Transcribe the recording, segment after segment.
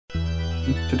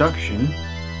Introduction?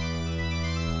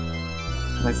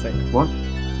 Let's say what?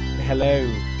 Hello.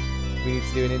 We need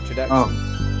to do an introduction.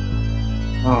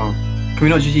 Oh. Can we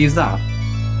not just use that?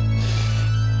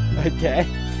 Okay.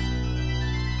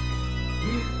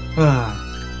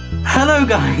 Hello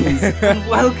guys, and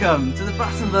welcome to the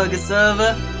Battenburger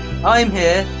server. I'm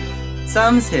here,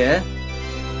 Sam's here.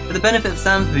 For the benefit of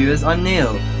Sam's viewers, I'm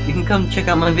Neil. You can come check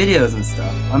out my videos and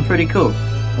stuff. I'm pretty cool.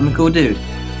 I'm a cool dude.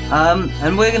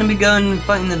 And we're gonna be going and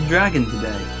fighting the dragon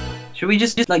today. Should we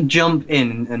just like jump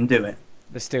in and do it?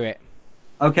 Let's do it.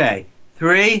 Okay.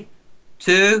 3,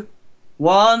 2,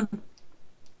 1.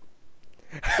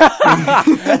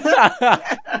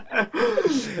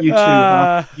 You too,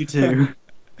 huh? You too.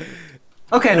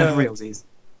 Okay, no, for realsies.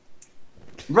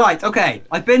 Right, okay.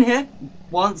 I've been here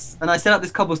once, and I set up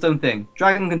this cobblestone thing.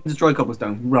 Dragon can destroy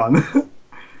cobblestone. Run.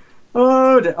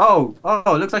 Oh,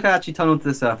 it looks like I actually tunneled to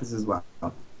the surface as well.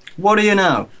 What do you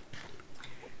know?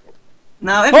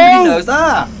 Now, everybody knows...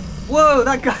 Ah! Whoa,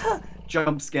 that guy...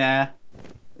 Jump scare.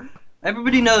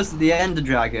 Everybody knows that the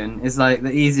Enderdragon is, like,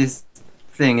 the easiest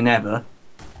thing in ever.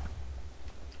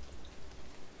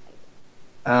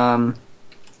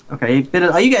 Okay,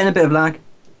 are you getting a bit of lag?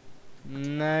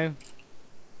 No.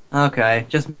 Okay,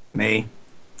 just me.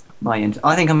 I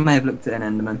think I may have looked at an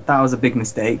Enderman. That was a big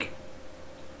mistake.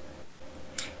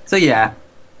 So yeah,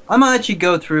 I might actually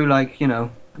go through, like, you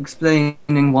know,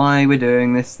 explaining why we're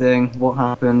doing this thing, what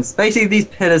happens. Basically, these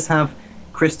pillars have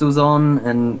crystals on,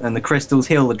 and the crystals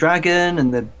heal the dragon,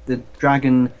 and the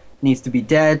dragon needs to be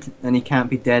dead, and he can't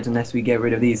be dead unless we get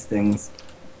rid of these things.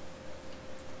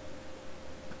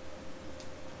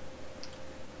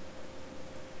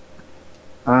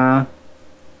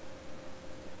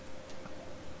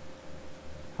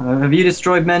 Have you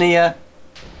destroyed many yet?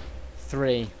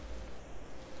 3.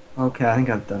 Okay, I think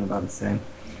I've done about the same.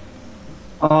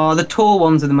 Oh, the tall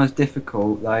ones are the most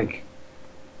difficult, like,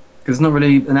 because it's not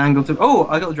really an angle to... Oh,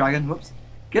 I got the dragon, whoops.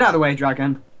 Get out of the way,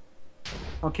 dragon.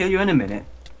 I'll kill you in a minute.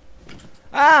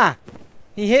 Ah!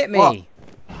 He hit me! What?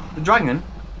 The dragon?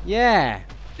 Yeah.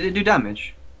 Did it do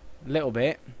damage? A little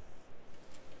bit.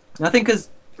 I think because...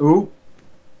 Ooh.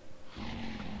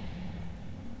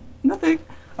 Nothing.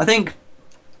 I think...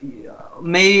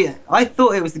 I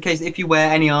thought it was the case that if you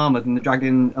wear any armor, then the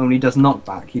dragon only does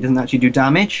knockback. He doesn't actually do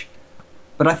damage.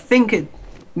 But I think it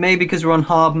maybe because we're on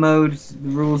hard mode, the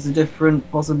rules are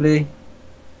different, possibly.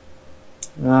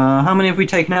 How many have we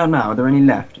taken out now? Are there any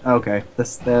left? Okay,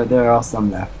 there are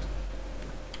some left.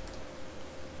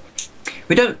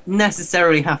 We don't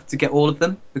necessarily have to get all of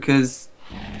them because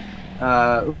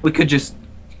we could just,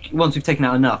 once we've taken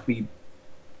out enough, we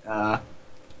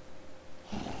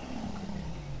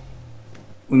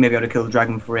may be able to kill the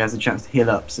dragon before he has a chance to heal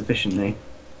up sufficiently.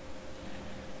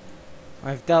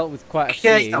 I've dealt with quite a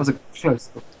Okay, few. that was a close.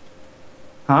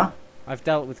 Huh? I've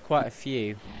dealt with quite a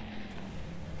few.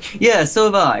 Yeah, so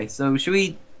have I. So should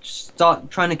we start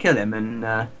trying to kill him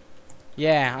and?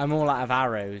 Yeah, I'm all out of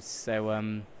arrows,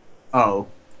 so Oh.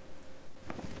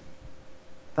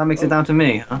 That makes it down to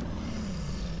me, huh?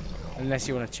 unless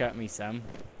you want to chuck me some.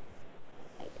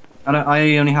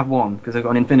 I only have one because I've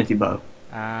got an infinity bow.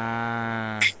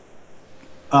 Ah.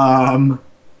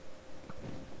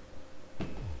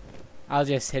 I'll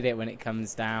just hit it when it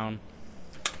comes down.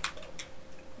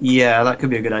 Yeah, that could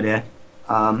be a good idea.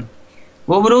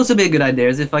 What would also be a good idea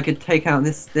is if I could take out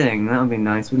this thing. That would be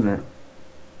nice, wouldn't it?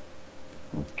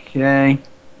 Okay.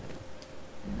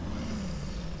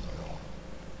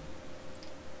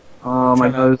 Oh, my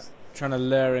bow's... Trying to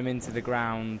lure him into the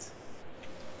ground.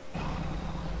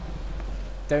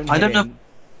 Don't hit I don't him. know...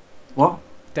 What?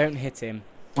 Don't hit him.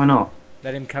 Why not?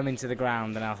 Let him come into the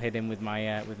ground and I'll hit him with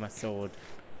my sword.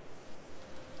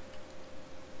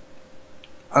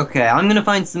 Okay, I'm gonna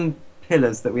find some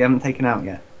pillars that we haven't taken out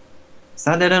yet.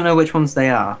 Sadly, I don't know which ones they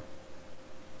are.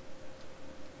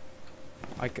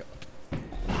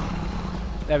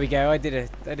 There we go. I did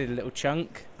a little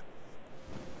chunk.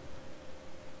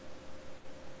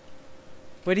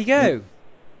 Where'd he go?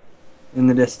 In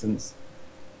the distance.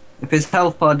 If his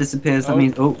health bar disappears, that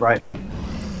means... Oh, right.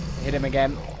 Hit him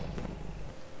again.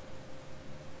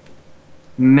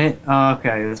 Oh,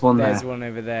 okay, there's one there. There's one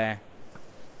over there.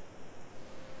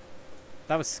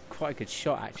 That was quite a good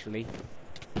shot, actually.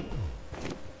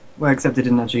 Well, except it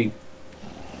didn't actually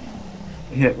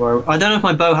hit where... I don't know if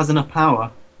my bow has enough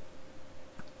power.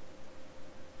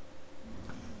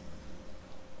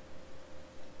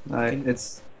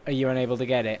 It's... Are you unable to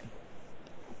get it?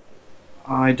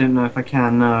 I don't know if I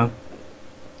can, no.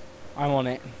 I'm on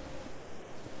it.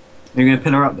 You're gonna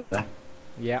pillar up there?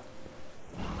 Yeah.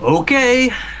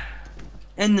 Okay!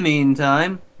 In the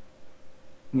meantime...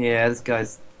 Yeah, this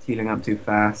guy's healing up too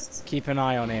fast. Keep an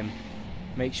eye on him.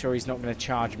 Make sure he's not going to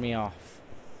charge me off.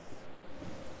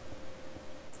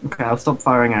 Okay, I'll stop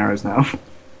firing arrows now.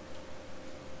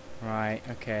 Right,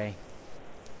 okay.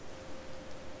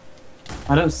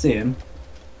 I don't see him.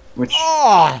 Which...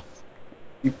 Oh!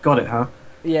 You got it, huh?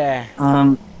 Yeah.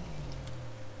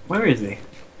 Where is he?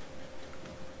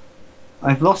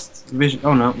 I've lost vision.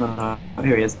 Oh no, no, no. Oh,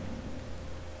 here he is.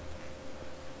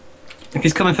 If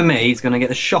he's coming for me, he's gonna get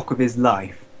the shock of his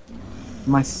life.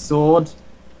 My sword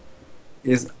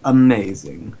is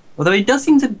amazing. Although he does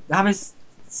seem to have his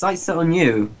sights set on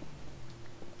you.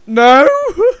 No!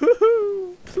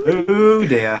 Oh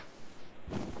dear.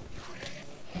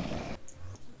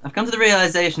 I've come to the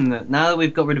realization that now that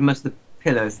we've got rid of most of the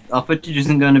pillars, our footage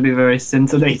isn't going to be very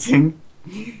scintillating.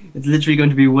 It's literally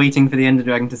going to be waiting for the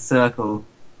Enderdragon to circle.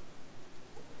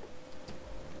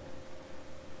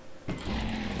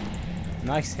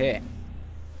 Nice hit.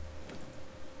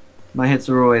 My hits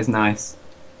are always nice.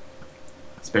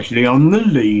 Especially on the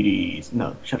ladies.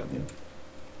 No, shut up, you.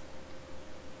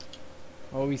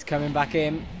 Oh, he's coming back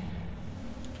in.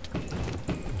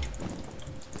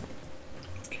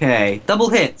 Okay, double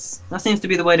hits. That seems to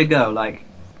be the way to go. Like,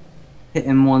 hit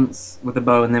him once with the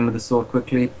bow and then with the sword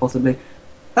quickly, possibly.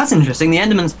 That's interesting. The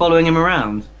Enderman's following him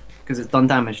around because it's done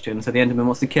damage to him, so the Enderman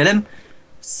wants to kill him.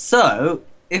 So,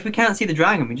 if we can't see the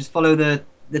dragon, we just follow the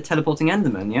teleporting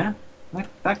Enderman, yeah?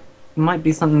 That might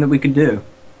be something that we could do.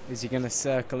 Is he going to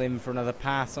circle in for another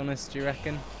pass on us, do you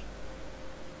reckon?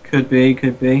 Could be,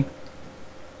 could be.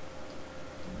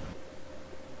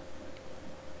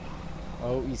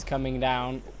 Oh, he's coming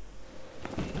down.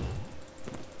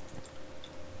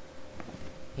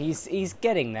 He's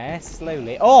getting there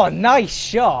slowly. Oh, nice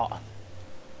shot!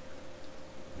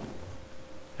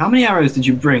 How many arrows did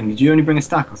you bring? Did you only bring a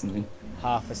stack or something?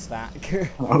 Half a stack.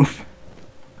 Oh.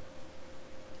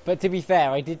 But to be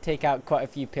fair, I did take out quite a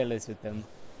few pillars with them.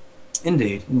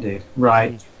 Indeed, indeed.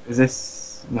 Right. Is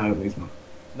this... No, please not.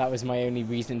 That was my only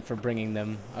reason for bringing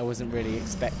them. I wasn't really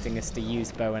expecting us to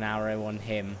use bow and arrow on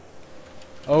him.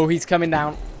 Oh, he's coming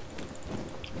down.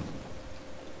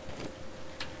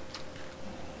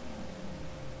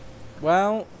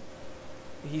 Well,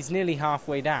 he's nearly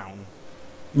halfway down.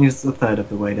 He's a third of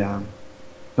the way down.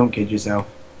 Don't kid yourself.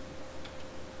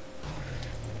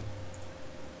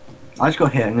 I just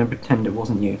got hit. I'm going to pretend it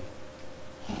wasn't you.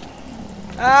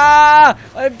 Ah!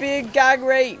 I'm being gang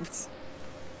raped!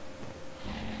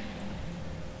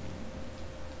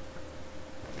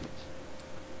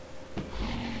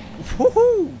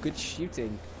 Woohoo! Good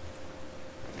shooting.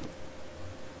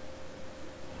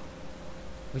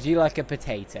 Would you like a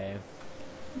potato?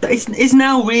 Is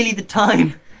now really the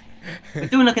time? We're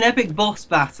doing like an epic boss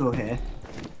battle here.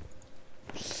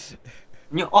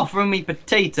 And you're offering me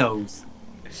potatoes.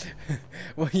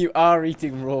 Well, you are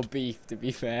eating raw beef, to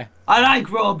be fair. I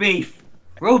like raw beef.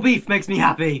 Raw beef makes me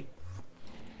happy.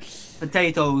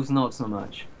 Potatoes, not so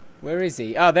much. Where is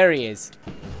he? Oh, there he is.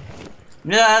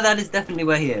 Yeah, that is definitely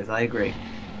where he is. I agree.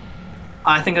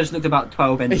 I think I just looked about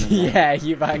 12 Endermen. Yeah,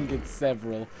 you've angered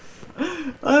several.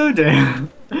 Oh dear.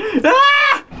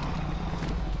 Ah!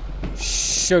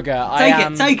 Sugar,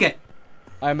 Take it!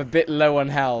 I'm a bit low on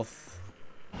health.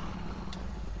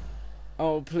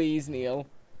 Oh, please, Neil.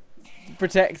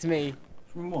 Protect me.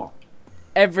 From what?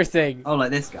 Everything. Oh,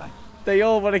 like this guy. They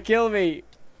all want to kill me.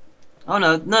 Oh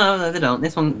no, they don't.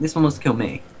 This one wants to kill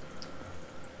me.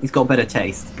 He's got better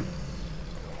taste.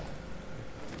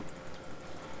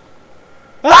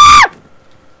 Ah!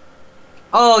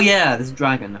 Oh yeah, there's a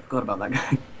dragon. I forgot about that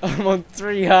guy. I'm on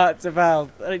 3 hearts of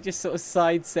health, and I just sort of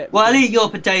sidestepped. Well, him. eat your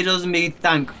potatoes and be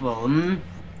thankful. Hmm?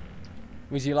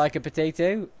 Would you like a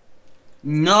potato?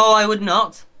 No, I would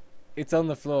not. It's on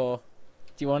the floor.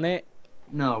 Do you want it?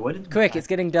 No, where did... Quick, it's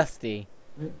getting dusty.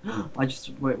 I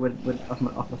just... Wait, I've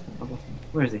lost him.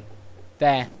 Where is he?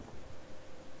 There.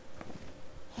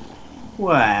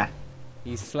 Where?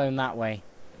 He's flown that way.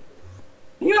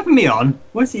 Are you having me on?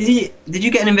 What's he? Did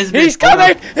you get an invisibility? He's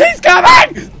coming! He's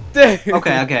coming!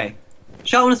 Okay.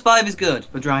 Sharpness 5 is good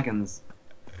for dragons.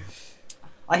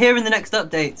 I hear in the next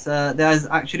updates there's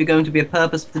actually going to be a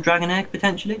purpose for the dragon egg,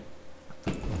 potentially.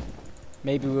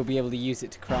 Maybe we'll be able to use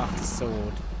it to craft a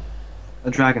sword.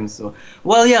 A dragon sword.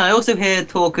 Well, yeah, I also hear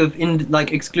talk of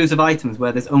like exclusive items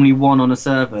where there's only one on a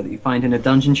server that you find in a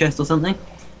dungeon chest or something.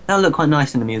 That'll look quite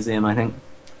nice in a museum, I think.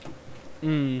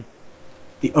 Hmm.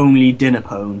 The only dinner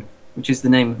pone, which is the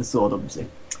name of the sword, obviously.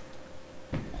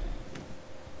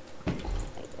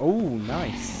 Oh,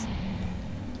 nice.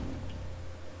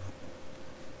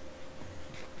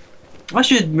 I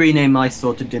should rename my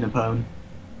sword to dinner pone.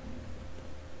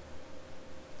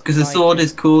 Because the sword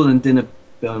is cool and dinner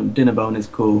dinner bone is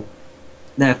cool.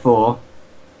 Therefore,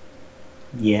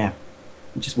 yeah,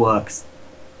 it just works.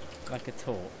 Like a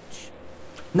torch.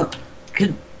 No,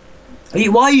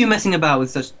 why are you messing about with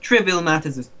such trivial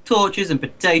matters as torches and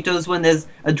potatoes when there's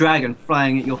a dragon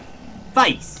flying at your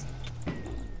face?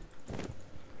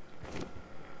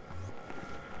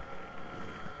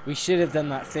 We should have done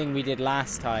that thing we did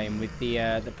last time with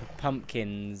the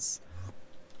pumpkins.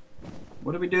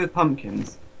 What do we do with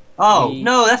pumpkins? Oh,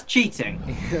 no, that's cheating.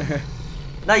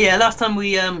 No, yeah, last time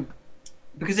we,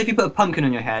 because if you put a pumpkin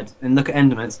on your head and look at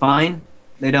Enderman, it's fine.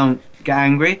 They don't get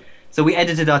angry. So we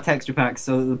edited our texture packs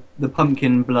so the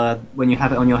pumpkin blur, when you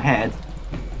have it on your head,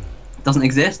 doesn't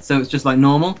exist. So it's just like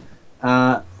normal,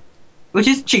 which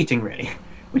is cheating, really.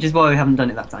 Which is why we haven't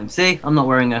done it that time. See, I'm not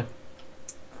wearing a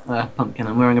pumpkin.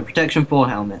 I'm wearing a Protection 4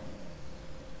 helmet.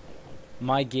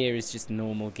 My gear is just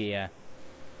normal gear.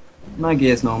 My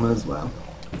gear's normal as well.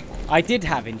 I did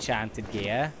have enchanted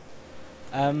gear,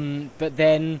 but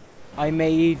then I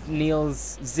made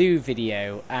Neil's zoo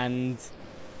video and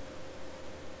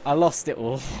I lost it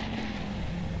all.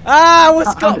 Ah,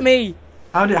 what's got me?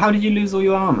 How did you lose all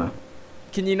your armor?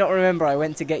 Can you not remember? I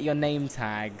went to get your name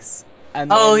tags. And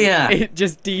oh then yeah, it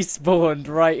just despawned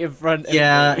right in front of me.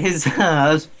 Yeah,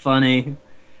 that was funny.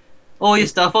 All your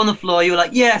stuff on the floor. You were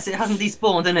like, yes, it hasn't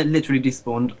despawned, and it literally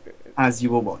despawned as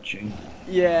you were watching.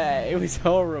 Yeah, it was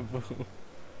horrible.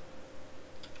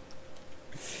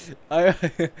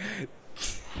 The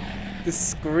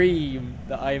scream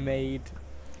that I made.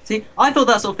 See, I thought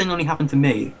that sort of thing only happened to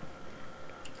me.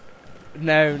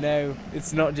 No,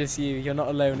 it's not just you. You're not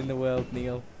alone in the world,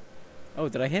 Neil. Oh,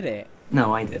 did I hit it?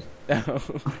 No, I did. Oh.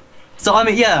 So, I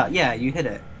mean, yeah, you hit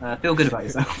it. Feel good about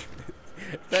yourself.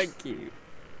 Thank you.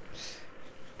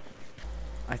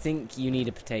 I think you need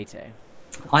a potato.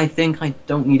 I think I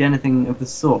don't need anything of the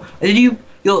sort. You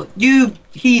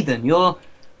heathen, you're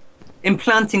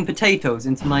implanting potatoes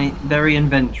into my very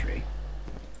inventory.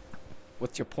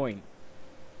 What's your point?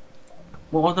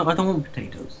 Well, I don't want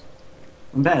potatoes.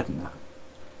 I'm better than that.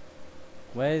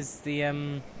 Where's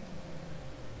the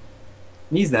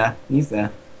He's there.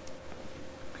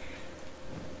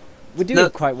 We're doing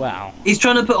quite well. He's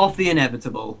trying to put off the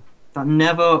inevitable. That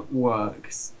never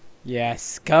works.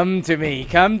 Yes, come to me.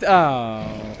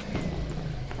 Oh.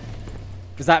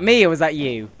 Was that me or was that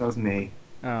you? That was me.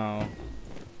 Oh.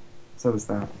 So was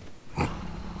that.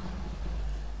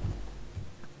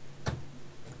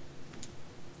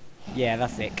 Yeah,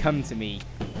 that's it. Come to me.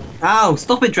 Ow!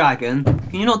 Stop it, dragon!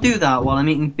 Can you not do that while I'm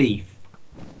eating beef?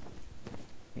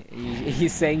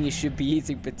 He's saying you should be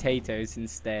eating potatoes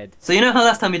instead. So you know how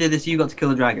last time we did this, you got to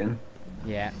kill a dragon?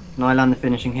 Yeah. Can I land the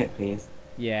finishing hit, please?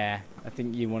 Yeah. I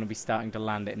think you want to be starting to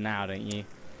land it now, don't you?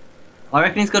 I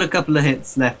reckon he's got a couple of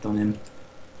hits left on him.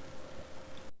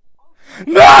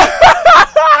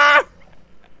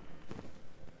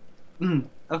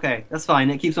 Okay, that's fine.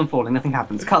 It keeps on falling. Nothing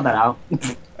happens. Cut that out.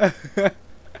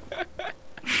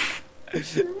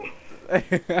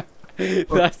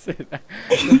 That's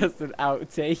an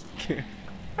outtake.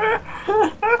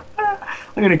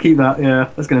 I'm gonna keep that. Yeah,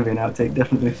 that's gonna be an outtake,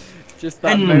 definitely. Just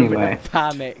that moment of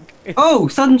panic. Oh,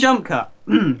 sudden jump cut.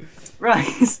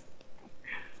 Right.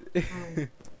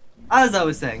 As I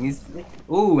was saying, he's.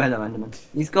 Oh, hello, Enderman.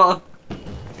 He's got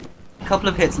a couple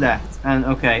of hits left, and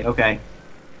okay.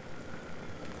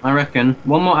 I reckon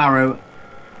one more arrow.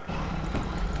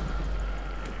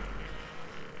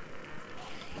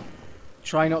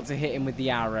 Try not to hit him with the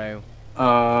arrow.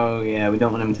 Oh yeah, we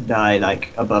don't want him to die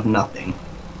like above nothing.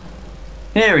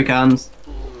 Here he comes.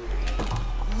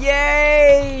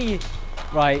 Yay!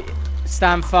 Right,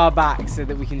 stand far back so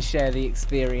that we can share the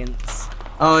experience.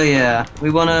 Oh yeah, we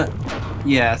wanna.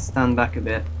 Yeah, stand back a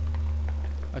bit.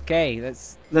 Okay,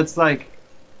 let's like.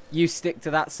 You stick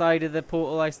to that side of the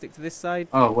portal, I stick to this side.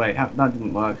 Oh wait, that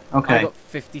didn't work. Okay. I got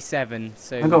 57,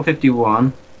 so I got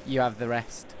 51. You have the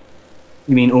rest.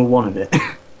 You mean all one of it?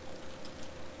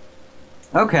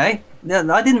 Okay. Yeah,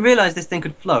 I didn't realise this thing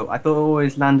could float. I thought it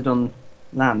always landed on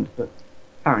land, but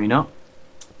apparently not.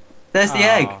 There's the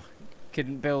egg.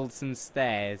 Couldn't build some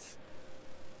stairs.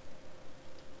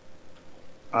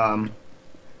 Did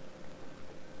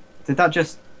that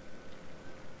just?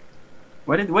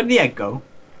 Where did the egg go?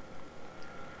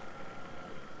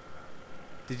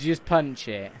 Did you just punch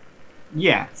it?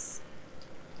 Yes.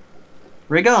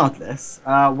 Regardless,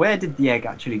 where did the egg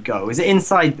actually go? Is it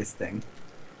inside this thing?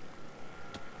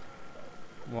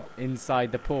 What,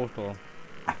 inside the portal?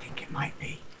 I think it might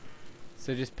be.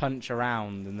 So just punch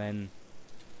around and then...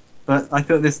 But I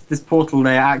thought this portal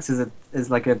layer acts as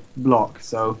like a block,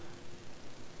 so...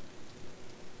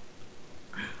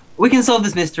 We can solve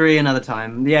this mystery another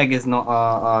time. The egg is not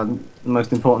our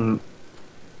most important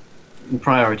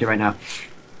priority right now.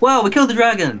 Well, we killed the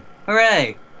dragon.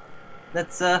 Hooray!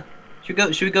 Let's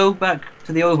should we go back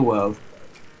to the overworld?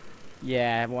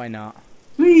 Yeah, why not?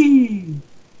 Whee!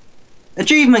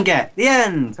 Achievement get! The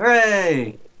end!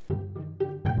 Hooray!